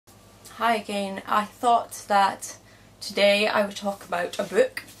Hi again. I thought that today I would talk about a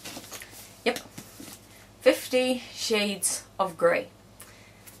book. Yep. 50 Shades of Grey.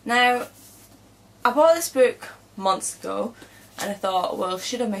 Now, I bought this book months ago and I thought, well,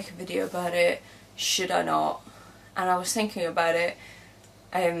 should I make a video about it? Should I not? And I was thinking about it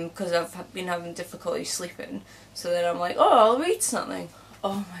because I've been having difficulty sleeping. So then I'm like, oh, I'll read something.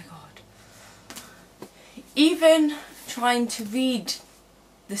 Oh my god. Even trying to read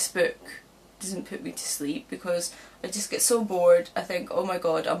this book doesn't put me to sleep because I just get so bored. I think, oh my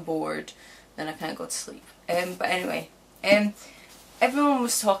god, I'm bored, then I can't go to sleep. But anyway, everyone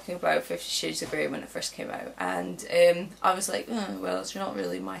was talking about 50 Shades of Grey when it first came out, and I was like, oh, well, it's not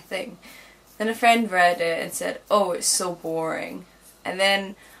really my thing. Then a friend read it and said, oh, it's so boring. And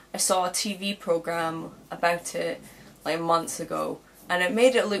then I saw a TV programme about it like months ago, and it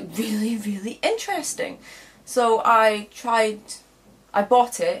made it look really, really interesting. So I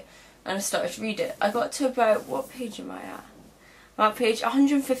bought it and I started to read it. I got to about, what page am I at? I'm at page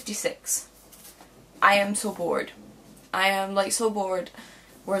 156. I am so bored. I am like so bored,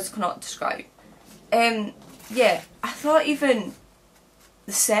 words cannot describe. Yeah, I thought even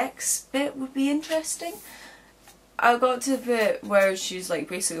the sex bit would be interesting. I got to the bit where she's like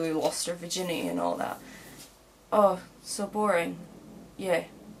basically lost her virginity and all that. Oh, so boring. Yeah.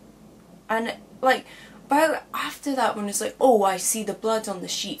 And like, about after that when it's like, oh, I see the blood on the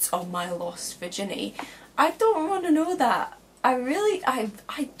sheets of my lost virginity, I don't want to know that. I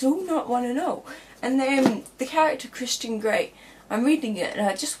do not want to know. And then the character Christian Grey, I'm reading it and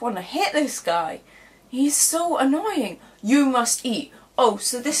I just want to hit this guy. He's so annoying. You must eat. Oh,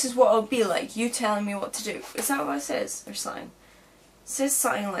 so this is what it'll be like, you telling me what to do. Is that what it says? Or something? It says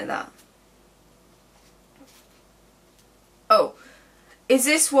something like that. Oh. Is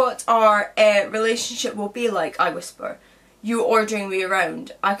this what our relationship will be like? I whisper. You ordering me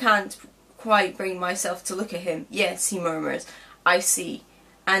around. I can't quite bring myself to look at him. Yes, he murmurs. I see.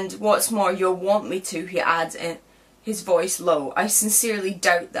 And what's more, you'll want me to, he adds, in his voice low. I sincerely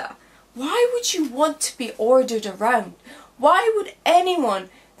doubt that. Why would you want to be ordered around? Why would anyone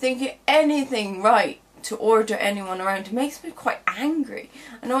think it anything right to order anyone around? It makes me quite angry.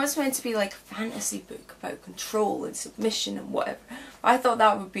 I know it's meant to be like a fantasy book about control and submission and whatever. I thought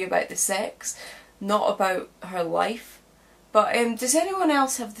that would be about the sex, not about her life. But does anyone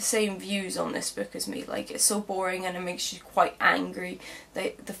else have the same views on this book as me? Like, it's so boring and it makes you quite angry,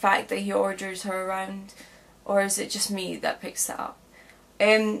 the fact that he orders her around? Or is it just me that picks that up?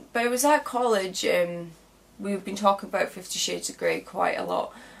 But it was at college, we've been talking about 50 Shades of Grey quite a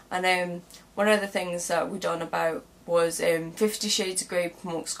lot. And one of the things that we done about was 50 Shades of Grey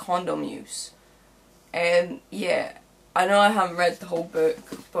promotes condom use. Yeah, I know I haven't read the whole book,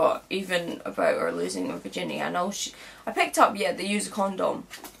 but even about her losing her virginity, I know I picked up, yeah, they use a condom,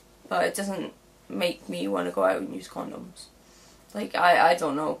 but it doesn't make me want to go out and use condoms. Like, I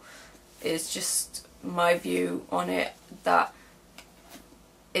don't know. It's just my view on it that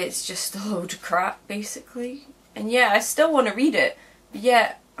it's just a load of crap, basically. And yeah, I still want to read it, but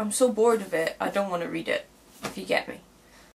yeah, I'm so bored of it, I don't want to read it, if you get me.